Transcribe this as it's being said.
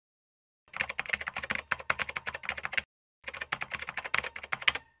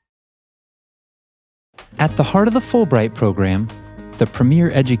At the heart of the Fulbright Program, the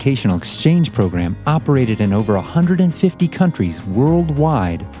premier educational exchange program operated in over 150 countries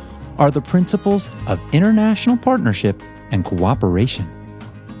worldwide, are the principles of international partnership and cooperation.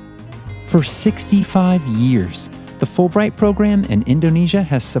 For 65 years, the Fulbright Program in Indonesia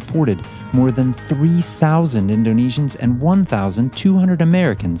has supported more than 3,000 Indonesians and 1,200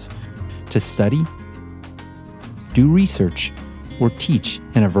 Americans to study, do research, or teach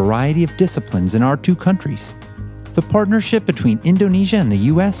in a variety of disciplines in our two countries. The partnership between Indonesia and the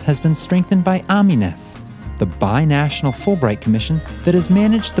U.S. has been strengthened by AMINEF, the binational Fulbright Commission that has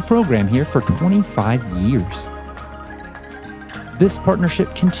managed the program here for 25 years. This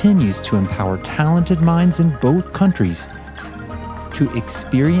partnership continues to empower talented minds in both countries to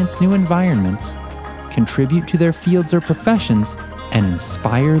experience new environments, contribute to their fields or professions, and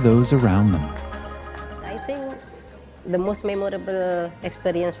inspire those around them. I think the most memorable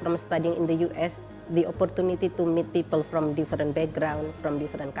experience from studying in the U.S., the opportunity to meet people from different backgrounds, from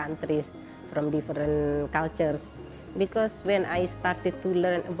different countries, from different cultures. Because when I started to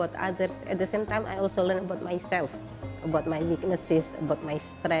learn about others, at the same time I also learned about myself, about my weaknesses, about my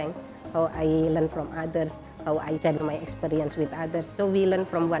strength, how I learn from others, how I share my experience with others. So we learn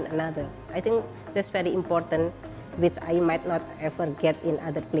from one another. I think that's very important, which I might not ever get in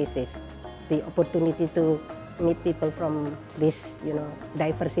other places. The opportunity to meet people from these,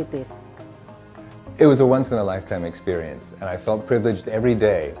 diversities. It was a once-in-a-lifetime experience, and I felt privileged every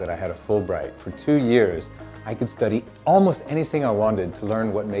day that I had a Fulbright. For 2 years, I could study almost anything I wanted to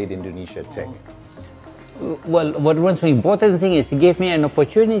learn what made Indonesia tick. Well, what was the important thing is it gave me an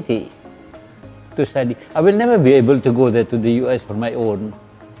opportunity to study. I will never be able to go there to the US on my own.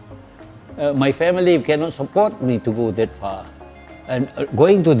 My family cannot support me to go that far. And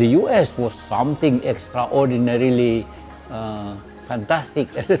going to the US was something extraordinarily fantastic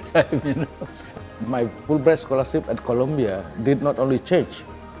at the time, My Fulbright scholarship at Columbia did not only change,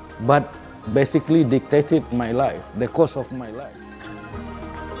 but basically dictated my life, the course of my life.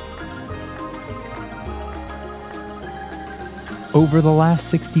 Over the last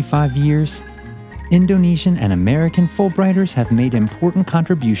 65 years, Indonesian and American Fulbrighters have made important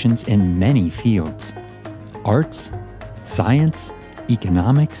contributions in many fields: arts, science,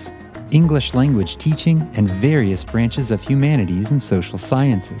 economics, English language teaching, and various branches of humanities and social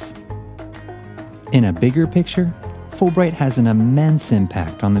sciences. In a bigger picture, Fulbright has an immense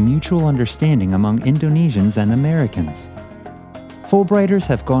impact on the mutual understanding among Indonesians and Americans. Fulbrighters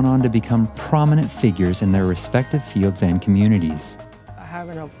have gone on to become prominent figures in their respective fields and communities. I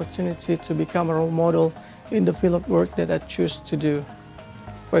have an opportunity to become a role model in the field of work that I choose to do.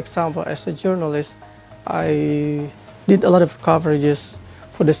 For example, as a journalist, I did a lot of coverages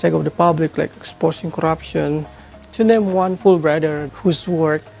for the sake of the public, like exposing corruption. To name one Fulbrighter whose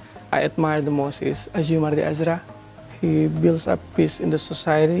work I admire the most is Azumardi Azra. He builds up peace in the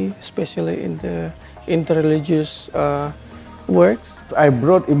society, especially in the interreligious works. I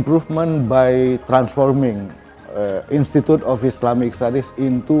brought improvement by transforming Institute of Islamic Studies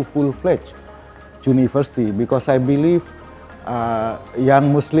into full-fledged university, because I believe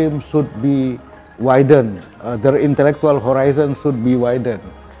young Muslims should be widened, their intellectual horizon should be widened.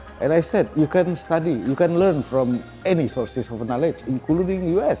 And I said, you can study, you can learn from any sources of knowledge,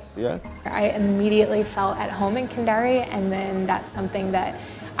 including US. Yeah? I immediately felt at home in Kendari, and then that's something that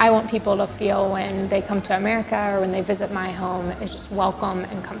I want people to feel when they come to America or when they visit my home, is just welcome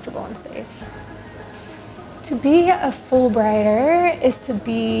and comfortable and safe. To be a Fulbrighter is to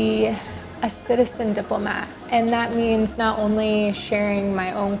be a citizen diplomat, and that means not only sharing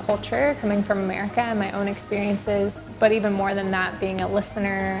my own culture coming from America and my own experiences, but even more than that, being a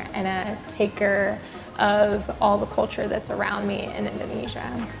listener and a taker of all the culture that's around me in Indonesia.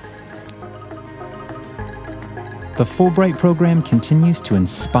 The Fulbright Program continues to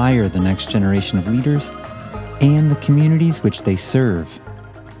inspire the next generation of leaders and the communities which they serve.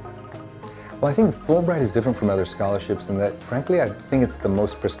 Well, I think Fulbright is different from other scholarships in that, frankly, I think it's the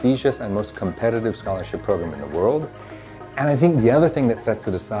most prestigious and most competitive scholarship program in the world. And I think the other thing that sets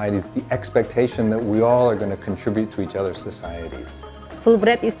it aside is the expectation that we all are going to contribute to each other's societies.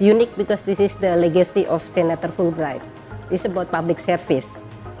 Fulbright is unique because this is the legacy of Senator Fulbright. It's about public service.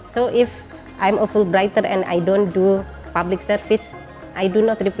 So if I'm a Fulbrighter and I don't do public service, I do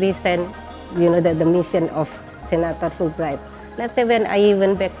not represent, the mission of Senator Fulbright. Let's say when I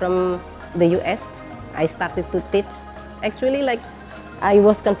went back from the US, I started to teach. Actually, I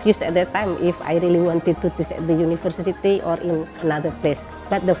was confused at that time if I really wanted to teach at the university or in another place.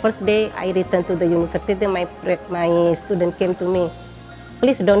 But the first day I returned to the university, my student came to me,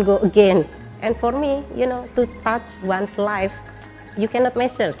 please don't go again. And for me, to touch one's life, you cannot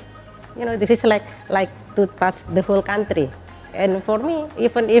measure. You know, this is like to touch the whole country. And for me,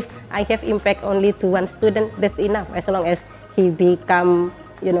 even if I have impact only to one student, that's enough, as long as he become,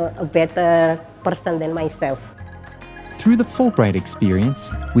 you know, a better person than myself. Through the Fulbright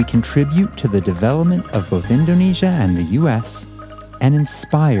experience, we contribute to the development of both Indonesia and the U.S. and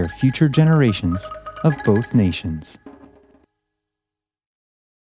inspire future generations of both nations.